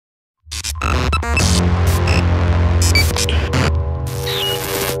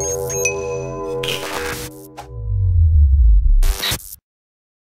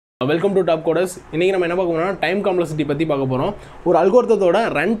Welcome to top coders. இன்றைக்கி நம்ம என்ன பார்க்க போகிறோம்னா டைம் காம்ப்ளெக்சிட்டி பற்றி பார்க்க போகிறோம். ஒரு அல்கோரிதத்தோட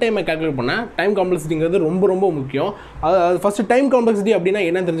ரன் டைமை கால்குலேட் பண்ண டைம் காம்ப்ளெக்சிட்டிங்கிறது ரொம்ப முக்கியம். அது ஃபஸ்ட்டு டைம் காம்ப்ளெக்சிட்டி அப்படின்னா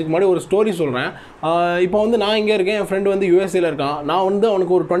என்னன்னு தெரிஞ்சுக்க முன்னாடி ஒரு ஸ்டோரி சொல்கிறேன். இப்போ வந்து நான் இங்கே இருக்கேன், என் ஃப்ரெண்டு வந்து யூஎஸ்ஏல இருக்கான். நான் வந்து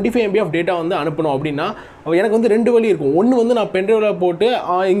அவனுக்கு ஒரு 25 MB ஆஃப் டேட்டா வந்து அனுப்பணும் அப்படின்னா எனக்கு வந்து 2 வழி இருக்கும். ஒன்று வந்து நான் பென்ட்ரைவில் போட்டு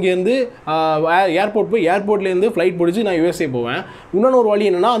இங்கேருந்து ஏர்போர்ட் போய் ஏர்போர்ட்லேருந்து ஃப்ளைட் பிடிச்சி நான் யூஎஸ்ஏ போவேன். இன்னொன்று ஒரு வழி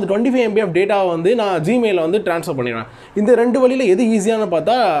என்னென்னா அந்த 25 MB ஆஃப் டேட்டாவை வந்து நான் ஜிமெயிலில் வந்து ட்ரான்ஸ்ஃபர் பண்ணிடுவேன். இந்த 2 வழியில் எது ஈஸியான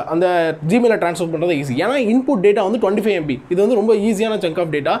பார்த்தா அந்த ஜிமெயிலில் ட்ரான்ஸ்ஃபர் பண்ணுறது ஈஸி. ஏன்னா இன்புட் டேட்டா வந்து 25 MB. இது வந்து ரொம்ப ஈஸியான சங்க்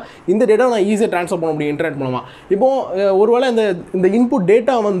ஆஃப் டேட்டா. இந்த டேட்டா நான் ஈஸியாக ட்ரான்ஸ்ஃபர் பண்ண முடியும் இன்டர்நெட் மூலமாக. இப்போது ஒருவேளை இந்த இன்புட்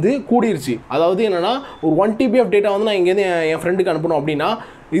டேட்டா வந்து கூடிருச்சு. அதாவது என்னென்னா ஒரு 1 TB ஆஃப் டேட்டா வந்து நான் இங்கேருந்து என் ஃப்ரெண்டுக்கு அனுப்பணும் அப்படின்னா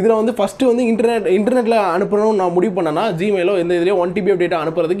இதில் வந்து ஃபஸ்ட்டு வந்து இன்டர்நெட்டில் அனுப்பணும்னு நான் முடிவு பண்ணேன்னா ஜிமெயிலோ இந்த இதுலேயோ 1 TB ஆஃப் டேட்டா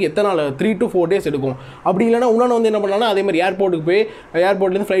அனுப்புறதுக்கு எத்தனை நாள் 3 to 4 days எடுக்கும். அப்படி இல்லைனா இன்னொன்று வந்து என்ன பண்ணலாம்னா அதே மாதிரி ஏர்போர்ட்டுக்கு போய்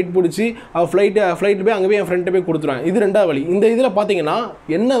ஏர்போர்ட்லேருந்து ஃப்ளைட் பிடிச்சி ஃப்ளைட்டு போய் அங்கே போய் என் ஃப்ரெண்ட்டை போய் கொடுத்துருவேன். இது 2வது வழி. இந்த இதில் பார்த்தீங்கன்னா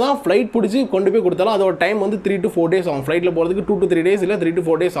என்ன தான் ஃப்ளைட் பிடிச்சி கொண்டு போய் கொடுத்தாலும் அதோட டைம் வந்து 3 to 4 days ஆகும். ஃப்ளைட்டில் போகிறதுக்கு 2 to 3 days இல்லை 3 to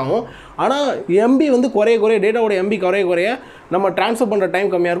 4 days ஆகும். ஆனால் எம்பி வந்து குறைய டேட்டாவோட எம்பி குறைய நம்ம ட்ரான்ஸ்ஃபர் பண்ணுற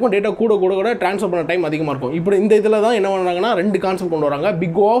டைம் கம்மியாக இருக்கும். டேட்டா கூட ட்ரான்ஸ்ஃபர் பண்ணுற டைம் அதிகமாக இருக்கும். இப்படி இந்த இதில் தான் என்ன பண்ணுறாங்கன்னா 2 கான்செப்ட் கொண்டு வராங்க.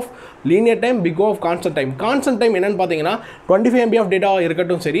 Big of linear time, big of constant time. Constant time என்னன்னு பார்த்தீங்கன்னா 25 MB ஆஃப் டேட்டாவாக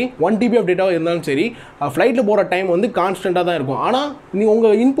இருக்கட்டும் சரி, 1 TB ஆஃப் டேட்டாவாக இருந்தாலும் சரி, ஃப்ளைட்டில் போகிற டைம் வந்து கான்ஸ்டண்ட்டாக தான் இருக்கும். ஆனால் நீங்கள்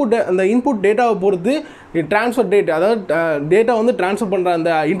உங்கள் அந்த இன்புட் டேட்டாவை பொறுத்து ட்ரான்ஸ்ஃபர் டேட், அதாவது டேட்டா வந்து ட்ரான்ஸ்ஃபர் பண்ணுற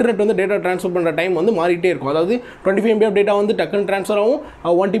அந்த இன்டர்நெட் வந்து டேட்டா ட்ரான்ஸ்ஃபர் பண்ணுற டைம் வந்து மாறிட்டே இருக்கும். அதாவது 25 MB ஆஃப் டேட்டா வந்து டக்குன்னு ட்ரான்ஸ்ஃபர் ஆகும்,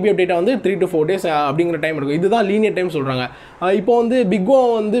 1 TB ஆஃப் டேட்டா வந்து 3 to 4 days அப்படிங்கிற டைம் இருக்கும். இதுதான் லீனியர் டைம் சொல்கிறாங்க. இப்போ வந்து பிகோ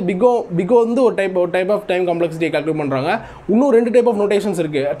வந்து ஒரு டைப் ஆஃப் டைம் காம்ப்ளெக்சிட்டியை கால்குலேட் பண்ணுறாங்க. இன்னும் 2 டைப் ஆஃப் நோட்டேஷன்ஸ்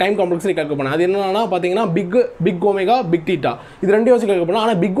இருக்குது டைம் காம்ப்ளெக்சிட்டி கால்குலேட் பண்ண. அது என்னன்னா பார்த்தீங்கன்னா பிக் ஒமேகா, பிக் டீட்டா. இது 2 வச்சு கால்குலேட் பண்ணலாம்.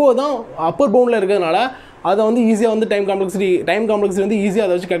 ஆனால் பிகோ தான் அப்பர் பவுண்டில் இருக்கிறதுனால அதை வந்து ஈஸியாக வந்து டைம் காம்ப்ளெக்சிட்டி வந்து ஈஸியாக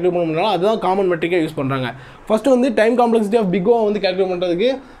அதை வச்சு கால்குலேட் பண்ண முடியல. அதுதான் காமன் மெட்ரிக்காக யூஸ் பண்ணுறாங்க. ஃபஸ்ட்டு வந்து டைம் காம்ப்ளெக்சிட்டி ஆஃப் பிகோ வந்து கால்குலேட் பண்ணுறதுக்கு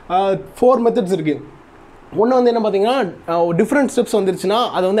 4 மெத்தட்ஸ் இருக்குது. ஒன்று வந்து என்ன பார்த்தீங்கன்னா டிஃப்ரெண்ட் ஸ்டெப்ஸ் வந்துருச்சுன்னா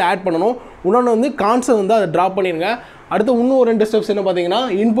அதை வந்து ஆட் பண்ணணும். இன்னொன்று வந்து கான்செப்ட் வந்து அதை ட்ராப் பண்ணிடுங்க. அடுத்து இன்னும் 2 ஸ்டெப்ஸ் என்ன பார்த்தீங்கன்னா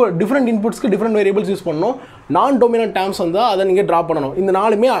டிஃப்ரெண்ட் இன்புட்ஸ்க்கு டிஃப்ரெண்ட் வேரியபிள்ஸ் யூஸ் பண்ணணும். நான் டொமினன்ட் டேர்ம்ஸ் வந்து அதை நீங்கள் ட்ராப் பண்ணணும். இந்த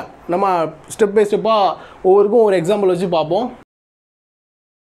 4மே நம்ம ஸ்டெப் பை ஸ்டெப்பாக ஒவ்வொருக்கும் ஒரு எக்ஸாம்பிள் வச்சு பார்ப்போம்.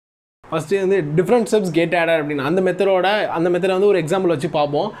 ஃபஸ்ட்டு வந்து டிஃப்ரெண்ட் ஸ்டெப்ஸ் கெட் ஆடர் அப்படின்னா அந்த மெத்தடை வந்து ஒரு எக்ஸாம்பிள் வச்சு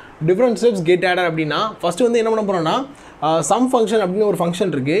பார்ப்போம். டிஃப்ரெண்ட் ஸ்டெப்ஸ் கெட் ஆடர் அப்படின்னா ஃபஸ்ட்டு வந்து என்ன பண்ண போகிறோம்னா சம் ஃபங்க்ஷன் அப்படின்னு ஒரு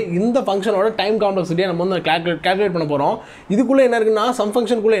ஃபங்க்ஷன் இருக்குது. இந்த ஃபங்க்ஷனோட டைம் காம்ப்ளெக்சிட்டியை நம்ம வந்து கால்குலேட் பண்ண போகிறோம். இதுக்குள்ளே என்ன இருக்குன்னா சம்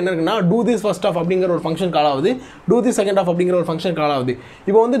ஃபங்க்ஷனுக்குள்ளே என்ன இருக்குன்னா டூ திஸ் ஃபர்ஸ்ட் ஆஃப் அப்படிங்கிற ஒரு ஃபங்க்ஷன் கால் ஆகுது, டூ திஸ் செகண்ட் ஆஃப் அப்படிங்கிற ஒரு ஃபங்க்ஷன் கால் ஆகுது.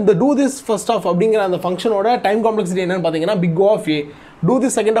 இப்போ வந்து இந்த டூ திஸ் ஃபர்ஸ்ட் ஆஃப் அப்படிங்கிற அந்த ஃபங்க்ஷனோட டைம் காம்ப்ளெக்சிட்டி என்னன்னு பார்த்தீங்கன்னா big of A. Do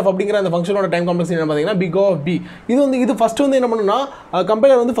this second half அப்படிங்கிற அந்த ஃபங்க்ஷனோட டைம் காம்ப்ளெக்சிட்டி என்ன பார்த்தீங்கன்னா பிக் ஆஃப் பி. இது ஃபஸ்ட்டு வந்து என்ன பண்ணுன்னா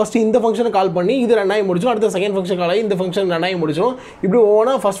கம்பைலர் வந்து ஃபஸ்ட்டு இந்த ஃபங்க்ஷனை கால் பண்ணி இது 2 முடிச்சிடும், அடுத்த செகண்ட் ஃபங்க்ஷன் கால் ஆகி இந்த ஃபங்க்ஷன் 2 முடிச்சிடும். இப்படி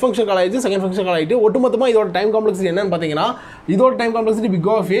ஒவ்வொன்றா ஃபஸ்ட் ஃபங்க்ஷன் கால் ஆகிடுச்சு, செகண்ட் ஃபங்க்ஷன் கால் ஆகிட்டு ஒட்டுமொத்தமாக இதோட டைம் காம்ப்ளெக்சிட்டி என்னன்னு பார்த்தீங்கன்னா இதோட டைம் காம்ப்ளெக்சிட்டி பிக்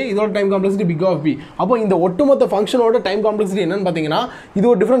ஆஃப் ஏ, இதோட time complexity big of B. அப்போ இந்த ஒட்டுமொத்த ஃபங்க்ஷனோட டைம் காம்ப்ளெக்சிட்டி என்னன்னு பார்த்தீங்கன்னா இது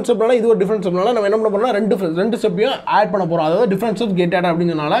ஒரு டிஃப்ரெண்ட் ஸ்டெப்னால இது ஒரு டிஃப்ரெண்ட் ஸ்டெப்னால நம்ம என்ன பண்ண போகிறோம்னா ரெண்டு ஸ்டெப்பையும் ஆட் பண்ண போகிறோம். அதாவது டிஃப்ரெண்ட் ஸ்டெப் கெட் ஆட்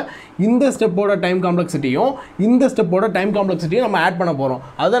அப்படிங்கிறனால இந்த ஸ்டெப்போட டைம் காம்ப்ளெக்சிட்டியும் இந்த ஸ்டெப்போட டைம் காம்ப்ளெக்சிட்டியும் நம்ம ஆட் பண்ண போகிறோம்.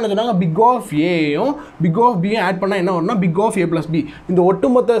 அதுதான் சொன்னாங்க பிக் ஆஃப் ஏயும் பிக் ஆஃப் பியும் ஆட் பண்ணால் என்ன வரும்னா big of A plus B. இந்த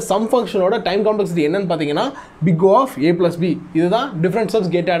ஒட்டுமொத்த சம் ஃபங்க்ஷனோட டைம் காம்ப்ளெக்சிட்டி என்னன்னு பார்த்தீங்கன்னா big of A plus B. இதுதான் டிஃப்ரெண்ட்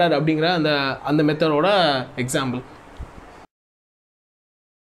ஸ்டெப்ஸ் கெட் ஆடட் அப்படிங்கிற அந்த மெத்தடோட எக்ஸாம்பிள்.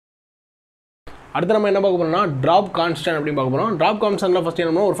 அடுத்து நம்ம என்ன பார்க்க போகிறோம்னா ட்ராப் கான்ஸ்டன்ட் அப்படின்னு பார்க்க போகிறோம். ட்ராப் கான்ஸ்டன்ட்டில் ஃபஸ்ட்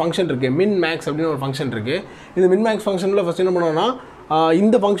என்ன ஒரு ஃபங்க்ஷன் இருக்குது, மின் மேக்ஸ் அப்படின்னு ஒரு ஃபங்க்ஷன் இருக்குது. இந்த மின் மேக்ஸ் ஃபங்க்ஷனில் ஃபஸ்ட் என்ன பண்ணோம்னா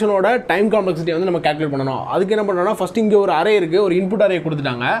இந்த ஃபங்க்ஷனோட டைம் காம்ப்ளெக்சிட்டி வந்து நம்ம கால்குலேட் பண்ணணும். அதுக்கு என்ன பண்ணணும்னா ஃபஸ்ட்டு இங்கே ஒரு அரே இருக்குது, ஒரு இன்புட் அரே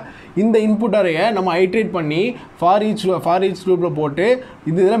கொடுத்துட்டாங்க. இந்த இன்புட் அரேயை நம்ம ஐட்ரேட் பண்ணி ஃபார் ஈச் லூப்பில் போட்டு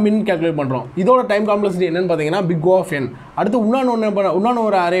இதில் மின் கால்குலேட் பண்ணுறோம். இதோட டைம் காம்ப்ளெக்சிட்டி என்னென்னு பார்த்தீங்கன்னா பிக் ஆஃப் என். அடுத்து இன்னொன்று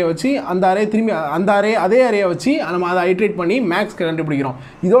ஒரு அரே வச்சு அந்த அரே திரும்பி அதே அரேயை வச்சு நம்ம அதை ஐட்ரேட் பண்ணி மேக்ஸ் கண்டுபிடிக்கிறோம்.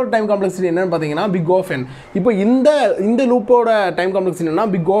 இதோட டைம் காம்ப்ளெக்சிட்டி என்னென்னு பார்த்தீங்கன்னா பிக் ஆஃப் என். இப்போ இந்த லூப்போட டைம் காம்ப்ளெக்சிட்டி என்னன்னா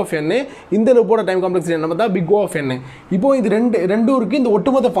பிக் ஆஃப் என், இந்த லூப்போட டைம் காம்ப்ளெக்சிட்டி என்ன பார்த்தா பிக் ஆஃப் என். இப்போ இது ரெண்டும் இந்த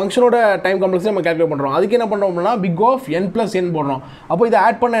ஒட்டுமொத்த ஃபங்க்ஷனோட டைம் காம்ப்ளெக்சிட்டி நம்ம கால்குலேட் பண்ணுறோம். அதுக்கு என்ன பண்ணுறோம்னா பிக் ஆஃப் n + n போடுறோம். அப்போ இதை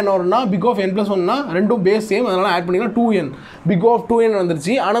ஆட் பண்ண என்ன வரும்னா பிக் ஆஃப் n + 1னா ரெண்டும் பேஸ் சேம், அதனால் ஆட் பண்ணிங்கன்னா 2n. பிக் ஆஃப் 2n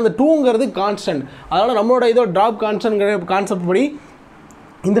வந்துருச்சு. ஆனால் அந்த 2ங்கிறது கான்ஸ்டன்ட். அதனால் நம்மளோட இதோ ட்ராப் கான்செப்ட் படி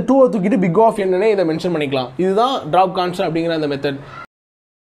இந்த 2 தூக்கிட்டு பிக் ஆஃப் n இதை மென்ஷன் பண்ணிக்கலாம். இதுதான் ட்ராப் கான்ஸ்டன்ட் அப்படிங்கிற அந்த method.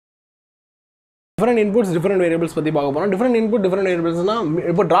 Different inputs different variables பற்றி பார்க்க போகிறோம். டிஃப்ரெண்ட் இன்புட் டிஃப்ரெண்ட் வேரியபிள்ஸ்னால்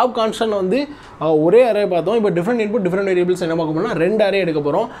இப்போ ட்ராப் கான்ஸ்டன்ட் வந்து ஒரே அரே பார்த்தோம். இப்போ டிஃப்ரெண்ட் இன்புட் டிஃப்ரெண்ட் வேரியபிள்ஸ் என்ன பார்க்க போகிறோம்னா 2 அரே எடுக்க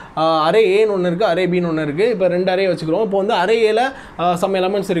போகிறோம். அரே ஏன்னு ஒன்று இருக்குது, அரே பின்னு ஒன்று இருக்குது. இப்போ 2 அரே வச்சுக்கிறோம். இப்போ வந்து அரே ஏல சம்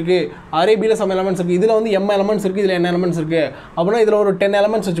எலமெண்ட்ஸ் இருக்குது, அரே பியில் சம் எலமெண்ட்ஸ் இருக்குது. இதில் வந்து m எலமெண்ட்ஸ் இருக்குது, இதில் n எலமெண்ட்ஸ் இருக்குது. அப்படின்னா இதில் ஒரு 10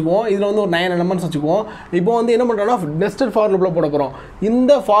 எலமெண்ட்ஸ் வச்சுக்குவோம், இதில் வந்து ஒரு 9 எலமெண்ட்ஸ் வச்சுக்குவோம். இப்போ வந்து என்ன பண்ணுறோம்னா நெஸ்டட் ஃபார் லூப்பில் போட போகிறோம்.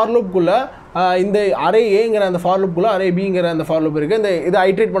 இந்த ஃபார் லூப்புக்குள்ளே இந்த அரே ஏங்கிற அந்த ஃபார் லூப்புக்குள்ளே அரே பிங்கிற அந்த ஃபார் லூப் இருக்குது. இந்த இதை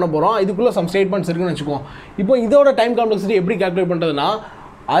ஐட்ரேட் பண்ண போகிறோம். இதுக்குள்ளே சம் ஸ்டேட்மெண்ட்ஸ் இருக்குன்னு வச்சுக்கோம். இப்போ இதோட டைம் காம்ப்ளெக்சிட்டி எப்படி கால்குலேட் பண்ணுறதுன்னா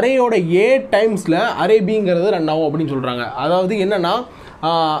அரேயோட ஏ டைம்ஸில் அரே பிங்கிறது ரன் ஆகும் அப்படின்னு சொல்கிறாங்க. அதாவது என்னென்னா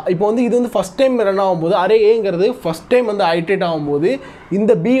இப்போ வந்து இது வந்து ஃபஸ்ட் டைம் ரன் ஆகும்போது அரே ஏங்கிறது ஃபஸ்ட் டைம் வந்து ஐட்ரேட் ஆகும்போது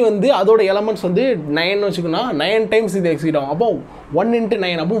இந்த பி வந்து அதோட எலமெண்ட்ஸ் வந்து 9 வச்சுக்கோன்னா 9 டைம்ஸ் இது எக்ஸிட் ஆகும். அப்போ 1 ×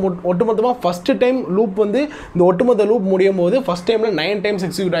 9 அப்போ ஒட்டுமொத்தமாக ஃபஸ்ட்டு டைம் லூப் வந்து இந்த ஒட்டுமொத்த லூப் முடியும் போது ஃபஸ்ட் டைமில் 9 டைம்ஸ்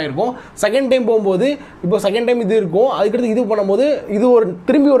எக்ஸிக்யூட் ஆகிருக்கும். செகண்ட் டைம் போகும்போது இப்போ செகண்ட் டைம் இது இருக்கும். அதுக்கடுத்து இது பண்ணும்போது இது ஒரு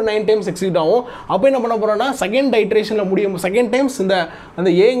திரும்பி ஒரு 9 டைம்ஸ் எக்ஸிக்யூட் ஆகும். அப்போ என்ன பண்ண போகிறோன்னா செகண்ட் ஐட்ரேஷனில் முடியும் செகண்ட் டைம்ஸ் அந்த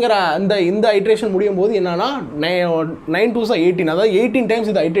ஏங்கிற இந்த ஐட்ரேஷன் முடியும் போது என்னன்னா 9 2s 18 அதாவது 18 டைம்ஸ்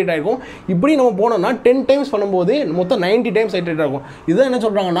இது ஐட்ரேட் ஆகிருக்கும். இப்படி நம்ம போனோம்னா 10 டைம்ஸ் பண்ணும்போது மொத்தம் 90 டைம்ஸ் ஐட்ரேட் ஆகும். இதுதான் என்ன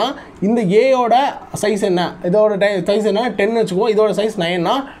சொல்கிறாங்கன்னா இந்த ஏயோட சைஸ் என்ன, இதோட சைஸ் என்ன 10 வச்சுக்குவோம். இதோட சைஸ்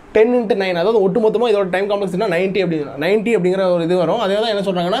 9னா 10 × 9 அதாவது ஒட்டுமொத்தமாக இதோட டைம் காம்ப்ளெக்சிட்டினா 90 அப்படிங்கிற ஒரு இது வரும். அதே தான் என்ன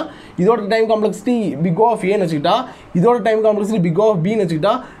சொல்கிறாங்கன்னா இதோட டைம் காம்ப்ளெக்சிட்டி பிக் ஆஃப் ஏன்னு வச்சுக்கிட்டா இதோட டைம் காம்ப்ளெக்சிட்டி பிக் ஆஃப் பின்னு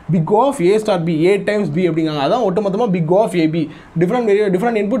வச்சுக்கிட்டா big of A star B A times B அப்படிங்காங்க. அதான் ஒட்டுமொத்தமாக big of AB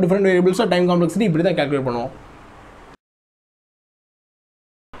different input different வேரியபிள்ஸாக time complexity இப்படி தான் கால்குலேட் பண்ணுவோம்.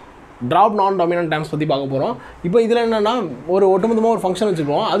 ட்ராப் நான் டாமினன்ட் டைம்ஸ் பற்றி பார்க்க போகிறோம். இப்போ இதில் என்னென்னா ஒரு ஒட்டுமொத்தமாக ஒரு ஃபங்க்ஷன்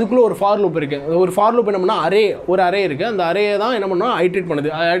வச்சுருப்போம். அதுக்குள்ளே ஒரு ஃபார் லூப் இருக்குது. ஒரு ஃபார் லூப் என்ன பண்ணால் ஒரு அரே இருக்குது. அந்த அரேயை தான் என்ன பண்ணால் ஐட்ரேட் பண்ணுது.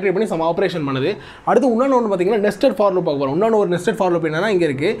 ஐட்ரேட் பண்ணி சம் ஆப்ரேஷன் பண்ணுது. அடுத்து இன்னொன்று பார்த்தீங்கன்னா நெஸ்டட் ஃபார் லூப் பார்க்க போகிறோம். இன்னொன்று ஒரு நெஸ்டட் ஃபார் லூப் என்னன்னா இங்கே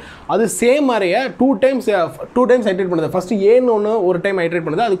இருக்குது. அது சேம் அரேயை டூ டைம்ஸ் ஐட்ரேட் பண்ணுது. ஃபஸ்ட்டு ஏன்னு ஒரு டைம் ஐட்ரேட்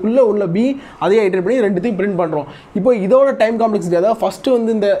பண்ணுது. அதுக்குள்ளே உள்ள பி அதையே ஐட்ரேட் பண்ணி ரெண்டுத்தையும் பிரிண்ட் பண்ணுறோம். இப்போ இதோட டைம் காம்ப்ளெக்சிட்டி அதாவது ஃபஸ்ட்டு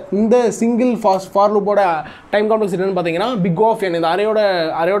வந்து இந்த சிங்கிள் ஃபார் லூப்போட டைம் காம்ப்ளெக்சிட்டி என்னன்னு பார்த்தீங்கன்னா பிக் ஆஃப் என். இந்த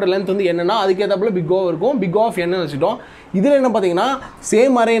அரேயோட லென்த் வந்து என்னன்னா அதுக்கேற்றப்பல பிக் ஆஃப் இருக்கும். பிக் ஆஃப் என்ன வச்சுட்டோம். இதில் என்ன பார்த்தீங்கன்னா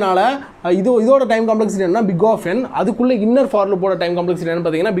சேம் அரேனால இதோட டைம் காம்ப்ளெக்சிட்டி என்ன பிக் ஆஃப் என். அதுக்குள்ளே இன்னர் ஃபார் லூப்போட டைம் காம்ப்ளெக்சிட்டி என்ன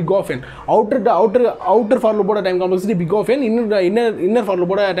பார்த்தீங்கன்னா big of n. Outer for லூப்போட time complexity big of n. Inner for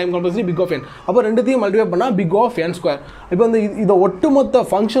லூப்போட time complexity big of n. அப்போ ரெண்டுத்தையும் மல்டிப்ளை பண்ணால் பிக் ஆஃப் என் ஸ்கொயர். இப்போ இந்த ஒட்டுமொத்த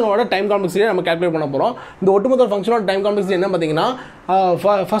ஃபங்க்ஷனோட டைம் காம்ப்ளெக்சிட்டியை நம்ம கால்குலேட் பண்ண போகிறோம். இந்த ஒட்டுமொத்த ஃபங்க்ஷனோட டைம் காம்ப்ளெக்சிட்டி என்ன பார்த்தீங்கன்னா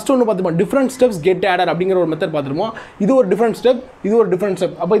ஃபர்ஸ்ட் ஒன்று பார்த்துப்போம் டிஃப்ரெண்ட் ஸ்டெப்ஸ் கெட் ஆடர் அப்படிங்கிற ஒரு மெத்தட் பார்த்துருப்போம். இது ஒரு டிஃப்ரெண்ட் ஸ்டெப், இது ஒரு டிஃப்ரெண்ட்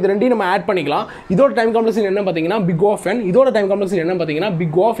ஸ்டெப். அப்போ இது ரெண்டையும் நம்ம ஆட் பண்ணிக்கலாம். இதோட டைம் காம்ப்ளெக்சிட்டி என்ன பார்த்தீங்கன்னா பிக் ஆஃப் என். இதோட டைம் காம்ப்ளெக்சிட்டி என்ன பார்த்தீங்கன்னா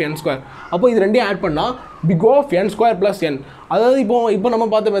பிக் ஆஃப் என் ஸ்கொயர். அப்போ இது ரெண்டையும் ஆட் பண்ணால் big of n square plus n. அதாவது இப்போ நம்ம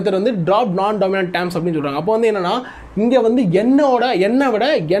பார்த்த மெத்தட் வந்து ட்ராப் நான் டாமினன்ட் டேர்ம்ஸ் அப்படின்னு சொல்கிறாங்க. அப்போ வந்து என்னன்னா இங்கே வந்து என்னை விட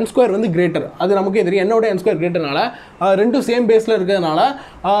என் ஸ்கொயர் வந்து கிரேட்டர். அது நமக்கே தெரியும். என்னோட என் ஸ்கொயர் கிரேட்டர்னால ரெண்டும் சேம் பேஸில் இருக்கிறதுனால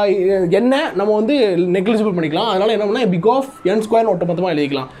என்ன நம்ம வந்து நெக்லிஜிபிள் பண்ணிக்கலாம். அதனால் என்ன பண்ணால் பிக் ஆஃப் என் ஸ்கொயர் ஒட்டுமொத்தமாக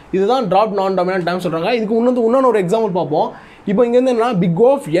எழுதிக்கலாம். இதுதான் ட்ராப் நான் டாமினன்ட் டேர்ம்ஸ் சொல்கிறாங்க. இதுக்கு இன்னொன்று ஒரு எக்ஸாம்பிள் பார்ப்போம். இப்போ இங்கே வந்து என்னன்னா big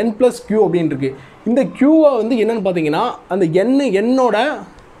of n plus Q அப்படின்னு இருக்குது. இந்த கியூவை வந்து என்னென்னு பார்த்தீங்கன்னா அந்த என்னோட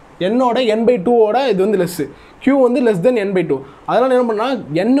n/2ஓட இது வந்து லெஸ்ஸு, q வந்து லெஸ் தென் n/2. அதனால் என்ன பண்ணால்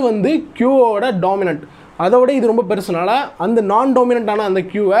n வந்து q-ஓட டாமினன்ட், அதோட இது ரொம்ப பெருசுனால அந்த நான் டாமினன்ட்டான அந்த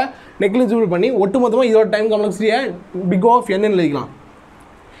q-வை நெக்லிஜிபிள் பண்ணி ஒட்டுமொத்தமாக இதோட டைம் காம்ப்ளெக்சிட்டியை பிக் ஆஃப் n எழுதிக்கலாம்.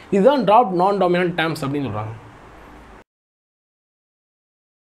 இதுதான் ட்ராப் நான் டாமினன்ட் டேர்ம்ஸ் அப்படின்னு சொல்கிறாங்க.